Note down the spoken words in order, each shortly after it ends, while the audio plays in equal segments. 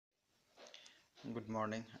Good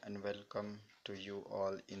morning and welcome to you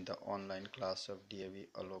all in the online class of DAV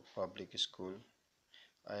Alok Public School.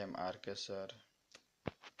 I am RK sir.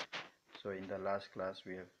 So in the last class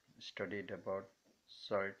we have studied about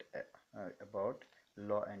salt, about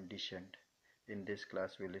law and descent. In this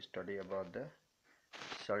class we will study about the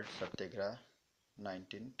salt satyagraha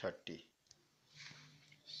 1930.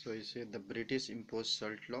 So you see the British imposed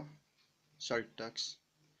salt law, salt tax,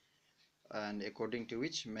 and according to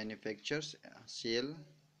which manufacture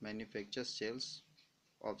sales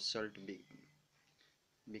of salt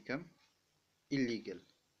become illegal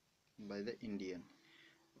by the Indian.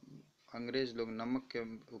 अंग्रेज लोग नमक के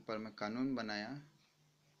ऊपर में कानून बनाया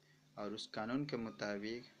और उस कानून के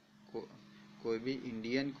मुताबिक कोई भी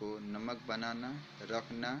इंडियन को नमक बनाना,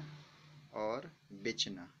 रखना और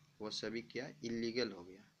बेचना वो सभी क्या इलीगल हो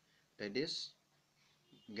गया, दैट इज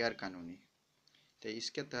गैर कानूनी। तो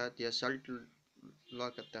इसके तहत या सल्ट लॉ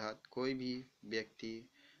के तहत कोई भी व्यक्ति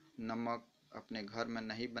नमक अपने घर में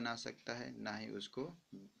नहीं बना सकता है, ना ही उसको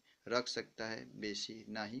रख सकता है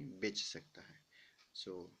ना ही बेच सकता है।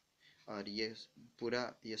 और ये पूरा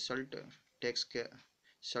ये सल्ट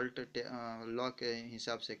लॉ के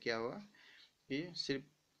हिसाब से क्या हुआ कि सिर्फ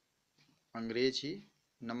अंग्रेज ही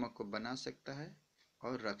नमक को बना सकता है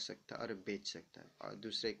और रख सकता है और बेच सकता है और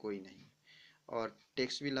दूसरे कोई नहीं। और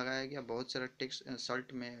टैक्स भी लगाया गया, बहुत सारा टैक्स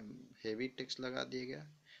सल्ट में हेवी टैक्स लगा दिया गया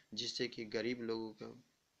जिससे कि गरीब लोगों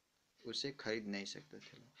को उसे खरीद नहीं सकते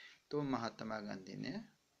थे। तो महात्मा गांधी ने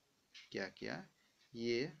क्या किया,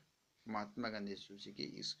 ये महात्मा गांधी सोचे कि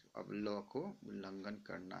इस अब लॉ को उल्लंघन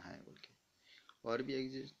करना है बोल के। और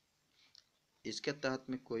भी इसके तहत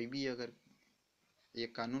में कोई भी अगर ये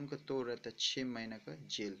कानून को तोड़ रहा था 6 महीने का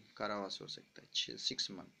जेल कारावास हो सकता है,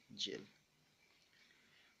 6 मंथ जेल।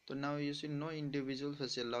 तो now you see no individual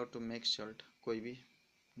was allowed to make Salt, कोई भी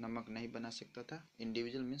नमक नहीं बना सकता था।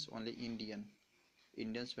 Individual means only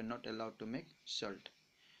Indians were not allowed to make Salt.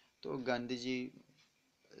 तो गांधी जी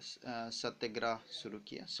सत्याग्रह शुरू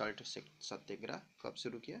किया, सल्ट सत्याग्रह कब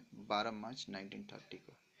शुरू किया? 12 मार्च 1930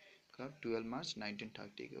 को। कब? 12 मार्च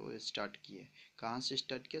 1930 को वो स्टार्ट किए। कहाँ से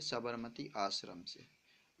स्टार्ट किया? साबरमती आश्रम से।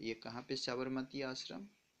 ये कहाँ पे साबरमती आश्रम?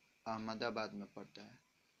 अहमदाबाद में पड़ता है।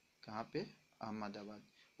 कहाँ पे? अहमदाबाद।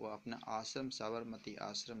 वो अपना आश्रम साबरमती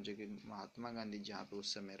आश्रम जो कि महात्मा गांधी जहाँ पे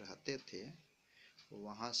उस समय रहते थे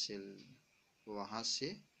वहाँ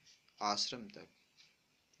से आश्रम तक,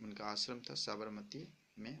 उनका आश्रम था साबरमती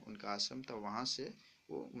में, उनका आश्रम था, वहाँ से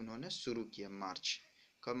वो उन्होंने शुरू किया मार्च।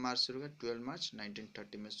 कब मार्च शुरू किया? 12 मार्च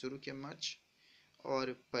 1930 में शुरू किया मार्च।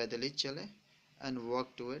 और पैदल ही चले एंड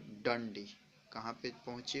वॉक टू डंडी। कहाँ पे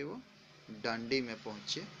पहुँचे वो? डंडी में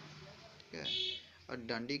पहुँचे। ठीक है। और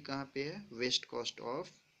डंडी कहाँ पे है? West coast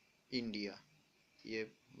of India. ये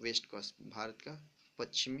वेस्ट कोस्ट भारत का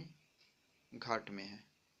पश्चिमी घाट में है।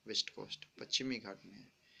 वेस्ट कोस्ट पश्चिमी घाट में है,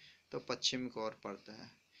 तो पश्चिम की ओर पड़ता है।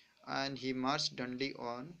 एंड ही मार्च डंडी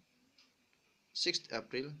ऑन 6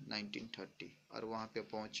 अप्रैल 1930। और वहाँ पे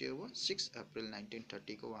पहुँचे वो 6 अप्रैल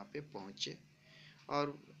 1930 को वहाँ पे पहुँचे।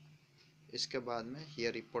 और इसके बाद में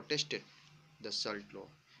here he protested the Salt law,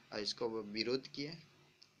 और इसको वो विरोध किए।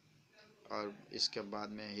 और इसके बाद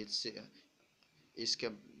में इसके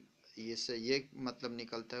ये मतलब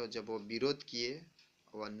निकलता है जब वो विरोध किए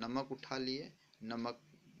वह नमक उठा लिए, नमक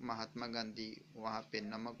महात्मा गांधी वहाँ पे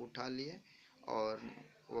नमक उठा लिए और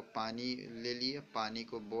वो पानी ले लिए, पानी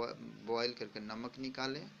को बॉयल करके नमक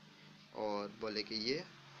निकाले और बोले कि ये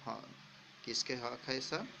हाँ किसके हक है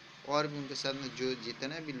सब। और भी उनके साथ में जो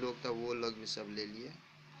जितने भी लोग था वो लोग भी सब ले लिए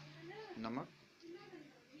नमक।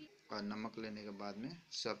 और नमक लेने के बाद में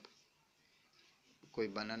सब कोई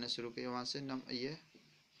बनाने शुरू किया वहाँ से ये।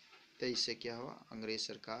 तो इससे क्या हुआ, अंग्रेज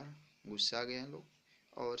सरकार गुस्सा गए लोग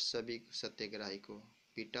और सभी सत्याग्रही को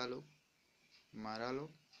पीटा लोग, मारा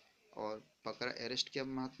लोग और पकड़ा, अरेस्ट किया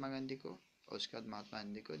महात्मा गांधी को। और उसके बाद महात्मा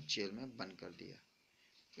गांधी को जेल में बंद कर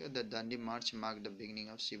दिया। The Dandi March mark the beginning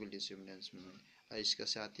of civil disobedience movement. और इसके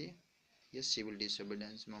साथ ही ये सिविल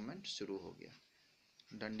डिसोबीडियंस मूवमेंट शुरू हो गया।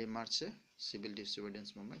 डंडी मार्च से सिविल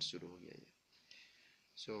डिसोबीडियंस मूवमेंट शुरू हो गया ये।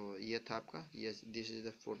 सो ये था आपका, ये this is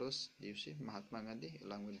the photos you see Mahatma Gandhi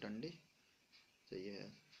along with डंडी। तो ये है।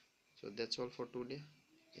 So that's all for today.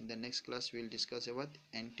 In the next class we will discuss about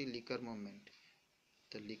anti liquor movement.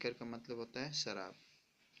 तो लिकर का मतलब होता है शराब।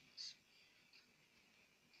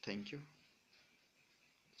 Thank you.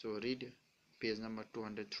 So read page number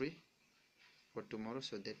 203 for tomorrow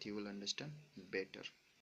so that you will understand better.